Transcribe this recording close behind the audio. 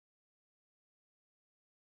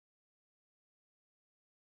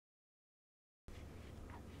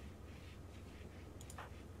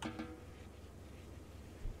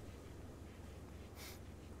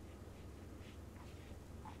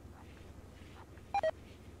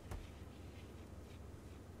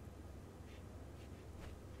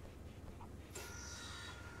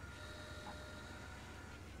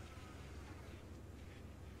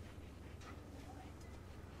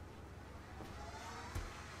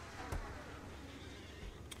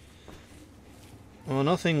Well,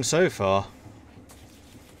 nothing so far.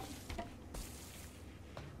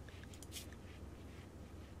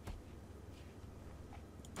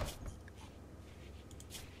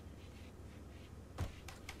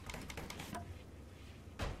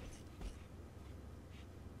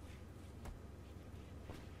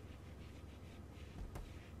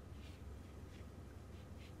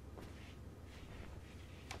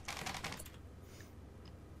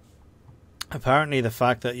 Apparently the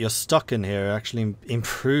fact that you're stuck in here actually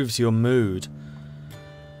improves your mood.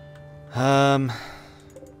 I'm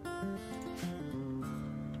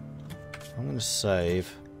going to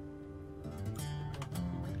save.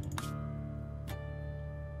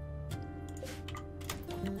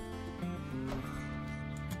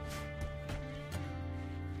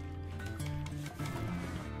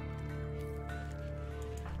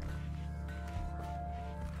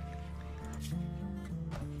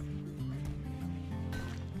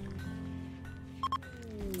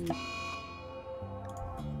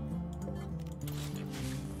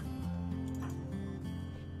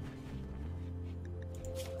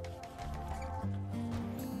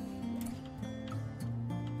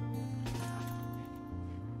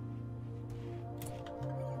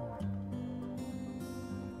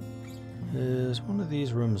 Is one of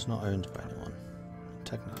these rooms not owned by anyone?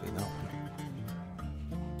 Technically that one.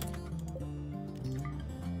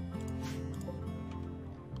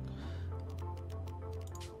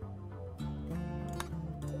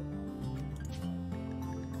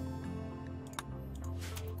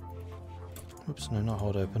 Oops, no, not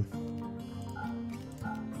hold open.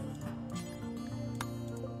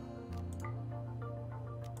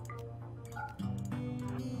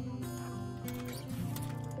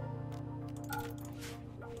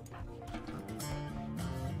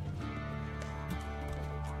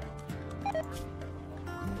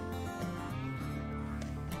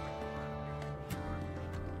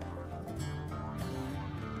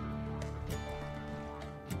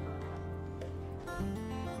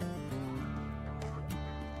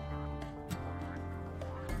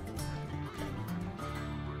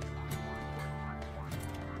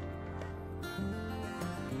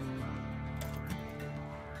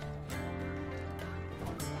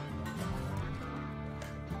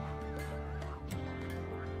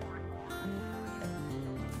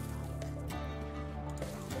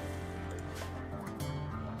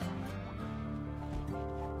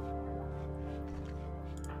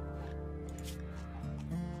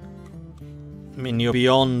 I mean, you're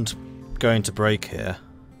beyond going to break here.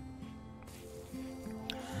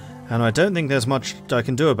 And I don't think there's much I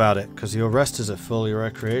can do about it, because your rest is at full, your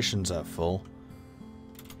recreation's at full.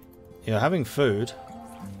 You're having food.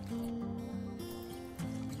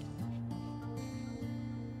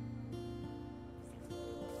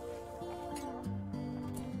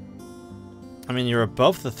 I mean, you're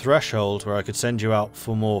above the threshold where I could send you out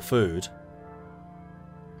for more food.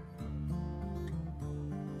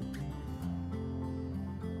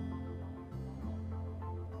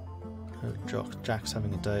 Jack's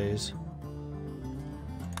having a daze.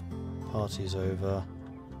 Party's over.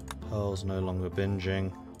 Pearl's no longer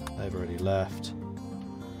binging. They've already left.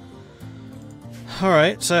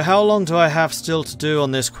 Alright, so how long do I have still to do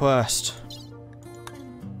on this quest?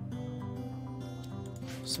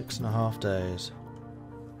 6.5 days.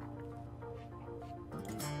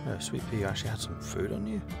 Oh, Sweet Pea, you actually had some food on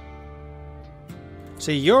you?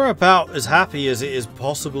 See, you're about as happy as it is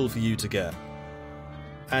possible for you to get.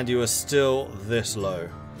 And you are still this low.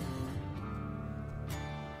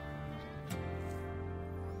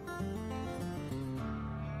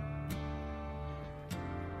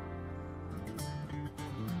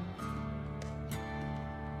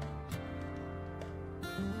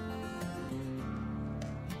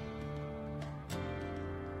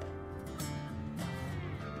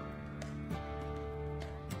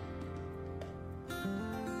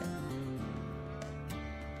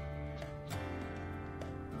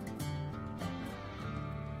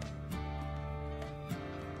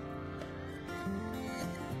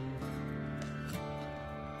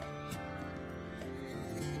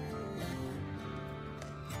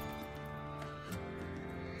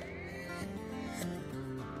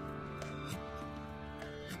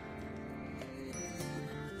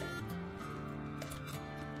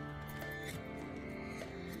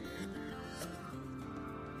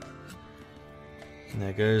 And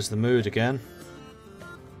there goes the mood again.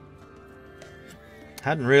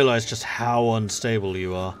 Hadn't realised just how unstable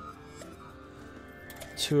you are.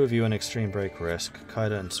 2 of you on extreme break risk,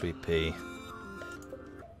 Kaida and Sweet Pea.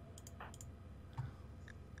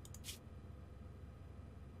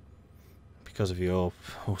 Because of you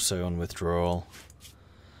also on withdrawal.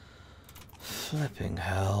 Flipping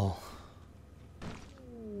hell.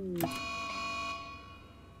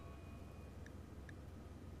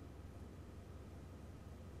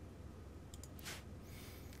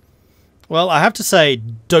 Well, I have to say,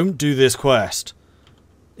 don't do this quest.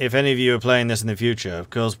 If any of you are playing this in the future,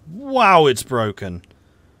 because wow, it's broken.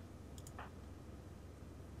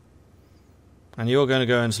 And you're going to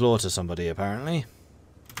go and slaughter somebody, apparently.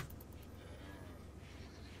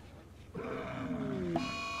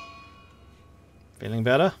 Feeling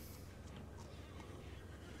better?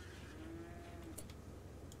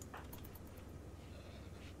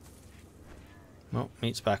 Oh,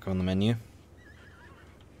 meat's back on the menu.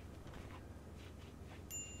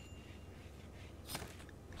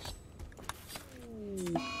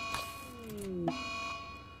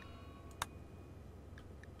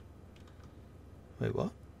 Wait,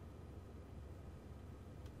 what?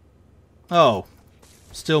 Oh,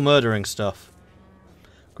 still murdering stuff.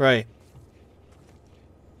 Great.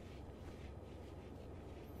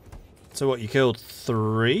 So what, you killed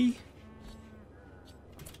 3?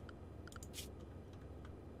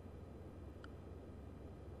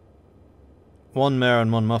 One mare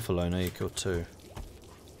and one muffalo, no, you killed 2.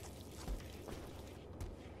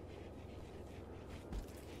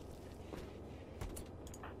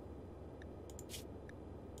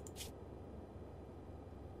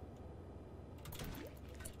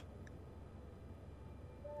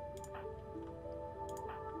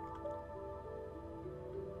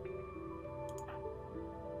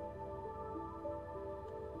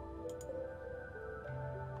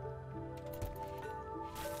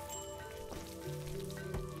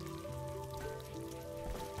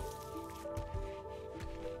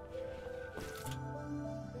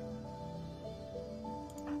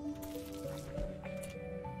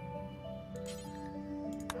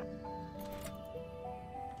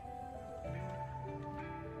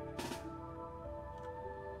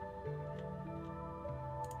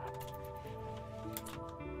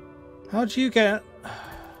 How'd you get...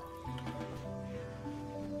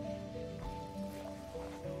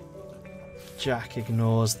 Jack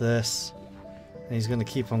ignores this. And he's going to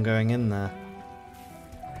keep on going in there.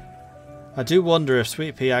 I do wonder if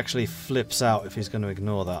Sweet Pea actually flips out if he's going to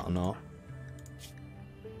ignore that or not.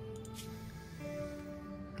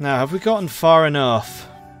 Now, have we gotten far enough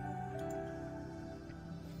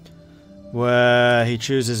where he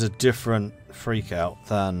chooses a different freakout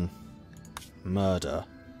than murder?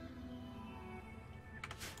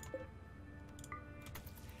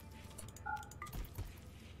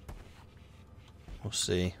 We'll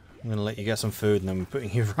see. I'm going to let you get some food and then we're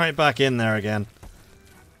putting you right back in there again.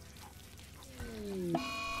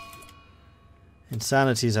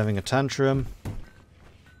 Insanity's having a tantrum.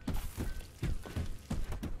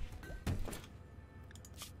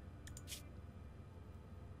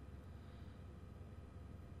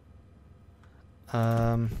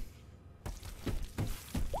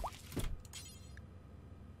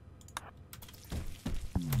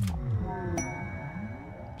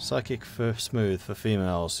 Psychic for smooth for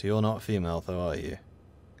females. You're not female though, are you?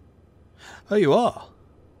 Oh, you are.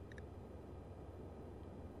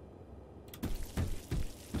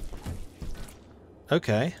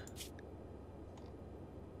 Okay.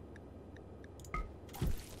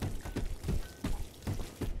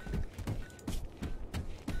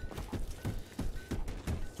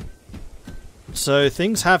 So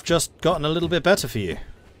things have just gotten a little bit better for you.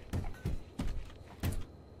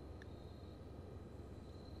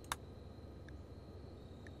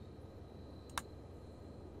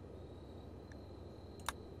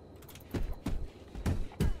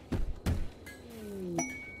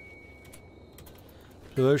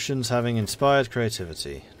 Blue Ocean's having inspired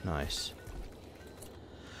creativity. Nice.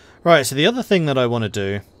 Right, so the other thing that I want to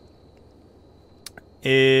do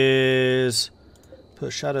is put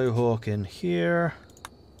Shadowhawk in here.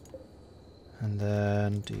 And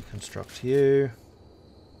then deconstruct you.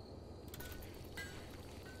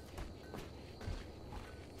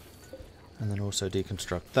 And then also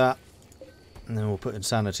deconstruct that. And then we'll put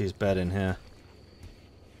Insanity's bed in here.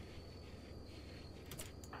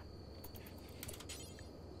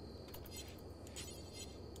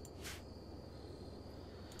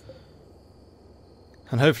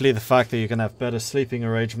 And hopefully the fact that you can have better sleeping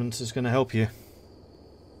arrangements is going to help you.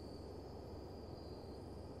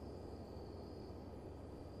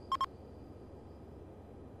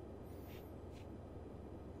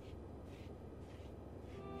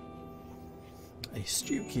 A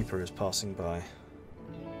stew keeper is passing by.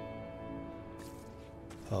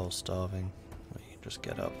 Oh, starving. Well, you can just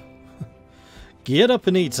get up. Get up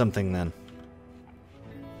and eat something then.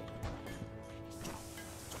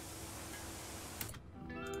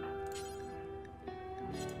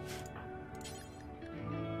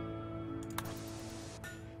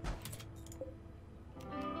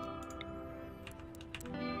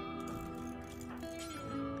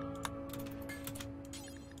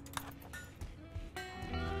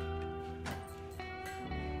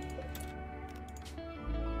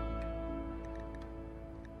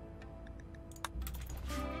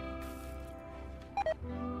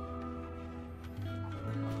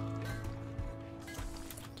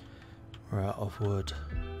 We're out of wood.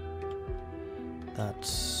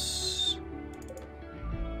 That's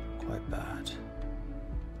quite bad.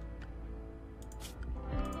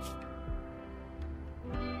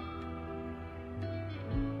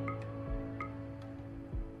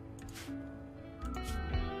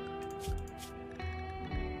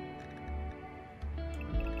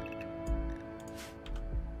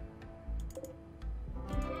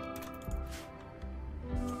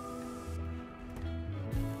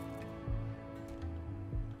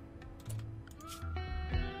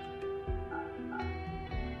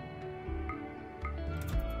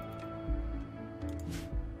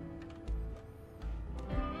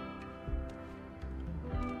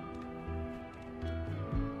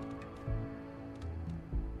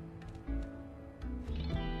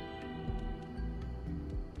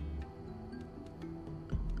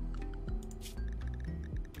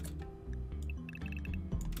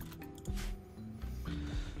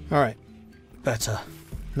 Alright, better.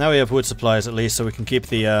 Now we have wood supplies at least, so we can keep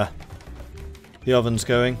the ovens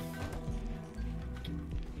going.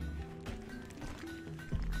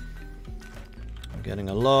 We're getting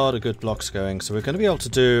a lot of good blocks going, so we're going to be able to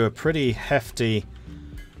do a pretty hefty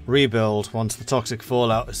rebuild once the toxic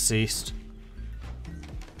fallout has ceased.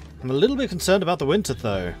 I'm a little bit concerned about the winter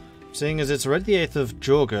though, seeing as it's already the 8th of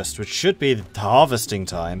August, which should be the harvesting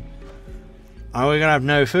time. Are we going to have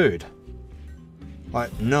no food?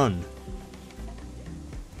 Like, none.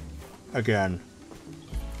 Again.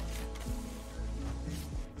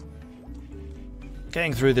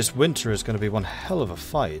 Getting through this winter is going to be one hell of a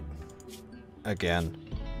fight. Again.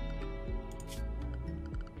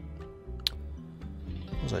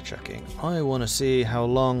 What was I checking? I want to see how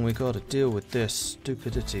long we got to deal with this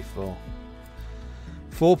stupidity for.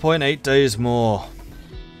 4.8 days more.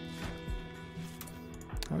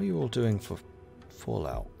 How are you all doing for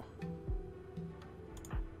Fallout?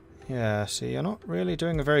 Yeah, see, you're not really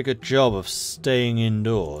doing a very good job of staying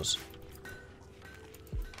indoors.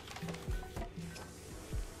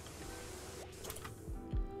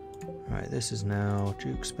 Right, this is now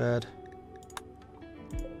Duke's bed.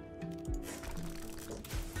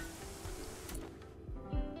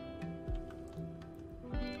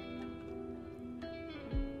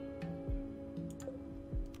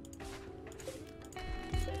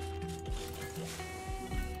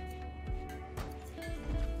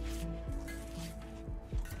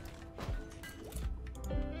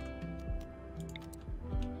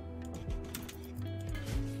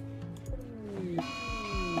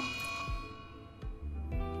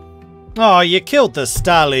 Oh, you killed the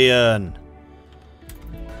stallion!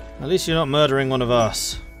 At least you're not murdering one of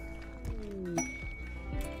us.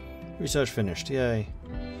 Research finished, yay.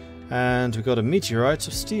 And we got a meteorite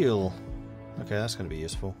of steel. Okay, that's going to be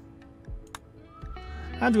useful.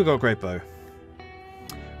 And we got a great bow.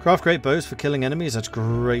 Craft great bows for killing enemies at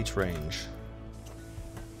great range.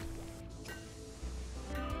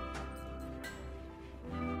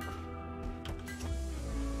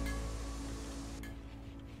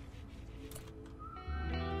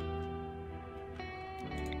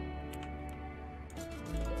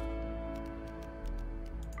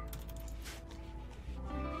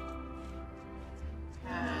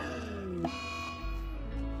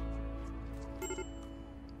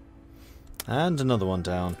 And another one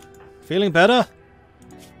down. Feeling better?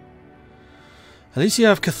 At least you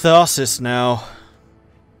have catharsis now.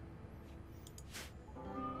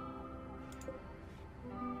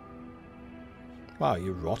 Wow,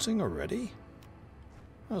 you're rotting already?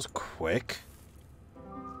 That was quick.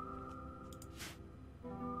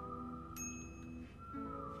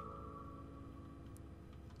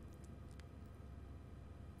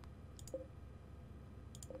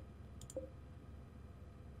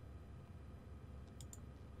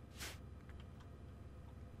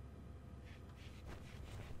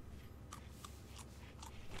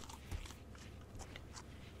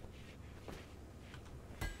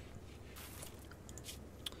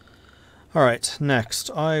 Alright, next,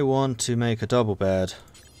 I want to make a double bed.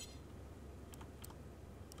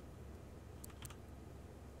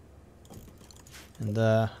 In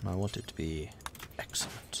there, and I want it to be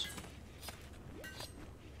excellent.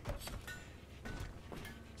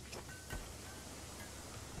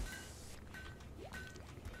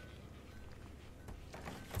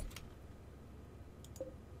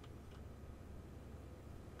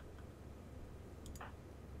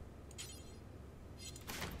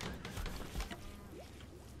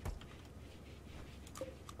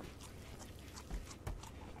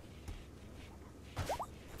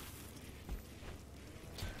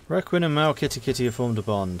 Requin and Mal Kitty Kitty have formed a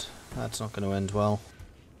bond. That's not going to end well.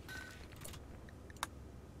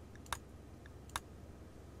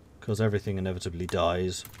 because everything inevitably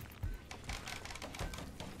dies.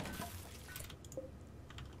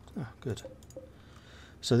 Oh, good.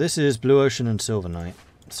 So this is Blue Ocean and Silver Night.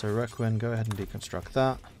 So Requiem, go ahead and deconstruct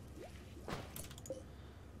that.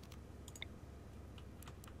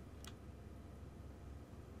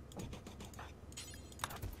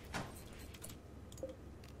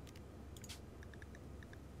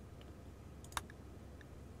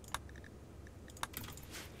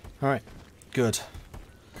 Alright, good.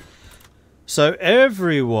 So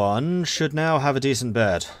everyone should now have a decent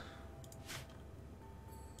bed.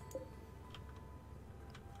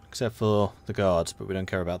 Except for the guards, but we don't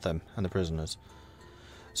care about them, and the prisoners.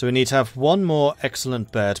 So we need to have one more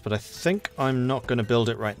excellent bed, but I think I'm not going to build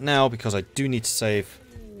it right now because I do need to save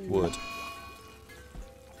wood.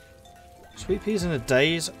 Sweet peas in a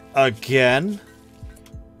daze again?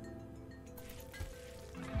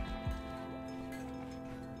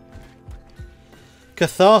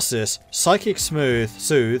 Catharsis, psychic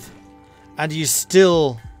soothe, and you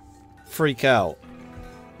still freak out.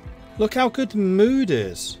 Look how good the mood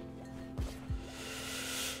is.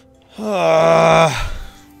 Pearl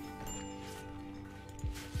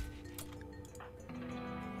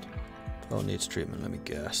needs treatment, let me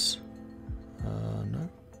guess. No.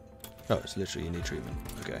 Oh, it's literally you need treatment.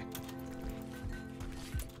 Okay.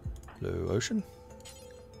 Blue Ocean.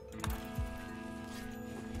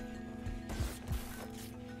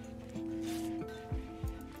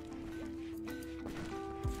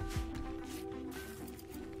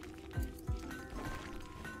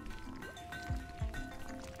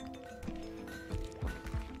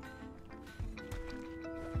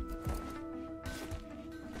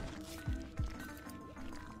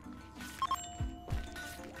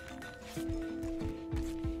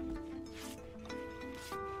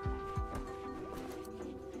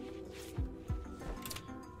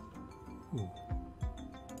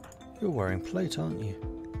 You're wearing plate, aren't you?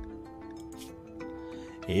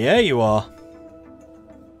 Yeah, you are.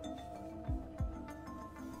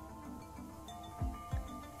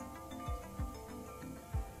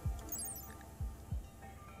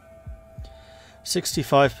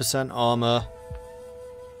 %65% armor.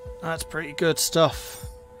 That's pretty good stuff.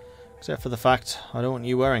 Except for the fact I don't want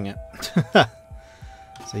you wearing it.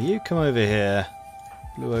 So you come over here.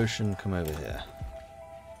 Blue Ocean, come over here.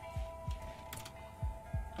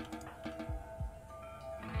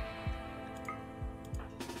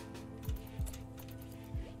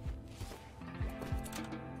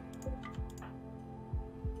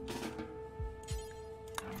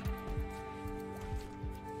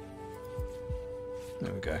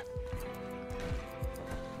 There we go.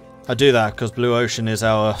 I do that because Blue Ocean is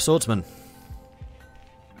our swordsman.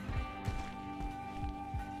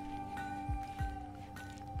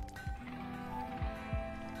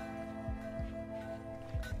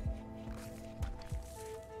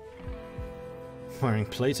 Wearing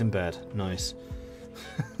plate in bed. Nice.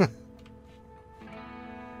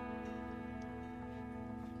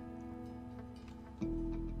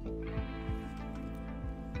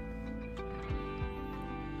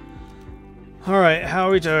 Alright, how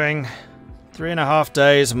are we doing? 3.5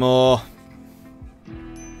 days more.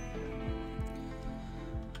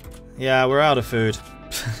 Yeah, we're out of food.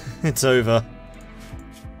 It's over.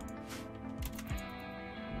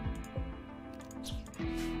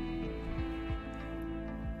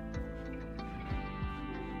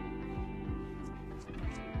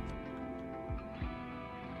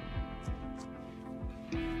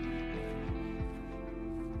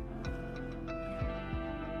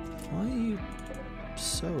 Why are you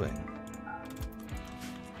sewing?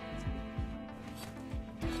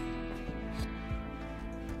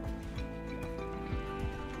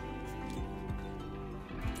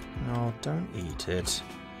 No, don't eat it.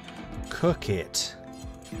 Cook it.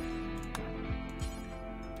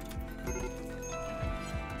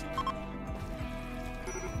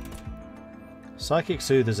 Psychic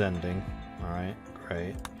Soothe is ending. Alright,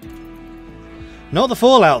 great. Not the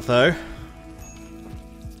fallout, though.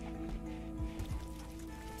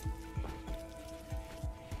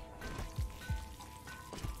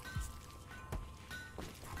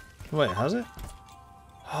 Wait, has it?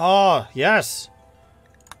 Ah, yes!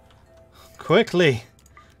 Quickly!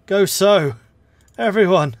 Go sew!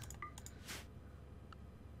 Everyone!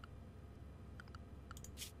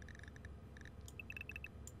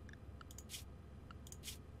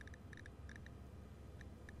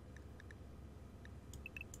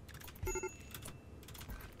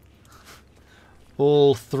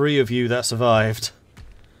 All 3 of you that survived.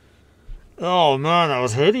 Oh man, that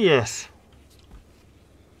was hideous!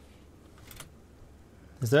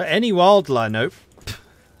 Is there any wildlife? Nope.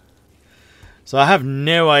 So I have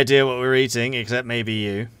no idea what we're eating, except maybe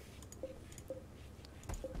you.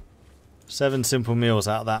 7 simple meals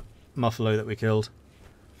out of that muffalo that we killed.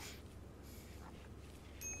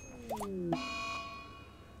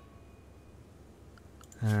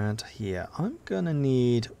 And yeah, I'm gonna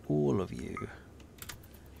need all of you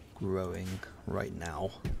growing right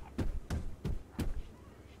now.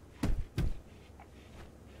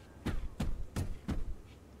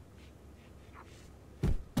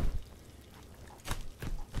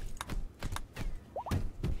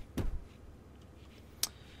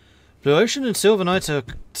 Blue Ocean and Silver Knight are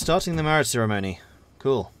starting the marriage ceremony.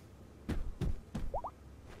 Cool.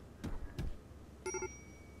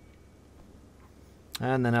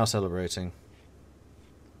 And they're now celebrating.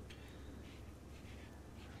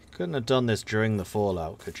 Couldn't have done this during the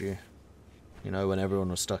fallout, could you? You know, when everyone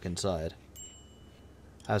was stuck inside.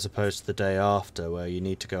 As opposed to the day after, where you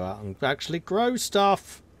need to go out and actually grow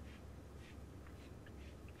stuff.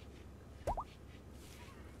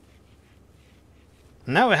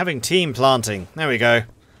 Now we're having team planting. There we go.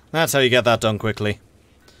 That's how you get that done quickly.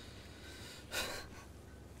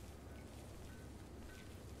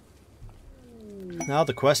 Now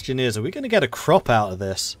the question is, are we going to get a crop out of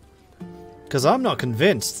this? Because I'm not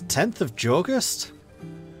convinced. 10th of August?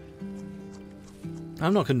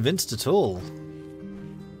 I'm not convinced at all.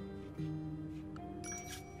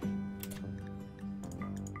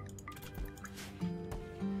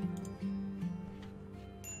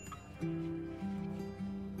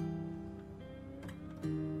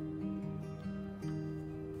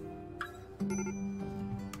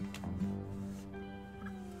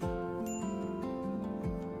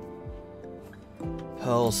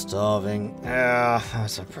 Pearl starving. Ah,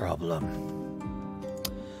 that's a problem.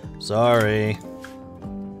 Sorry.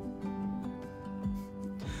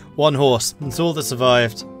 1 horse. That's all that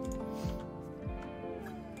survived.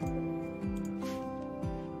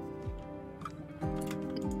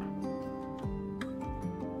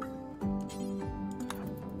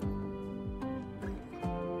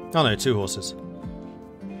 Oh no, 2 horses.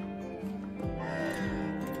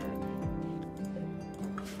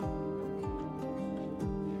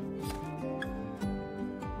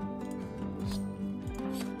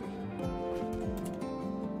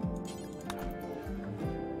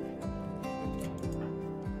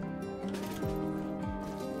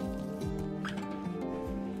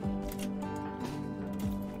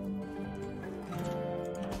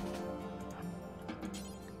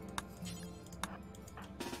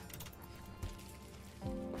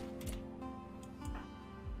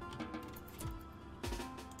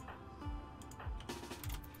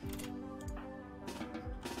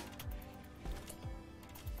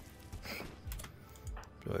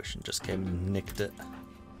 Ocean just came and nicked it.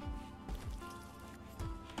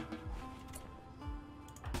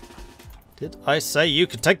 Did I say you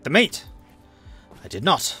could take the meat? I did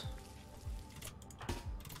not.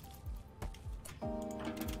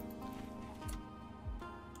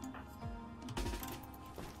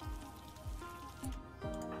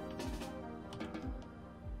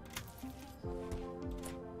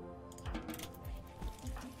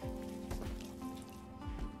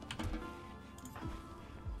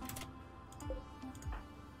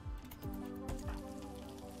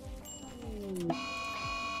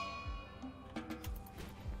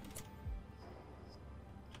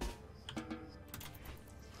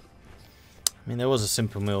 I mean, there was a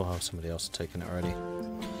simple meal. Oh, somebody else had taken it already.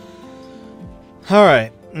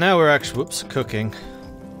 Alright, now we're actually, whoops, cooking.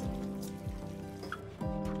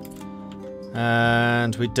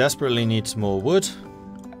 And we desperately need some more wood.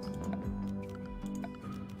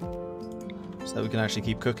 So that we can actually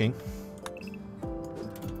keep cooking.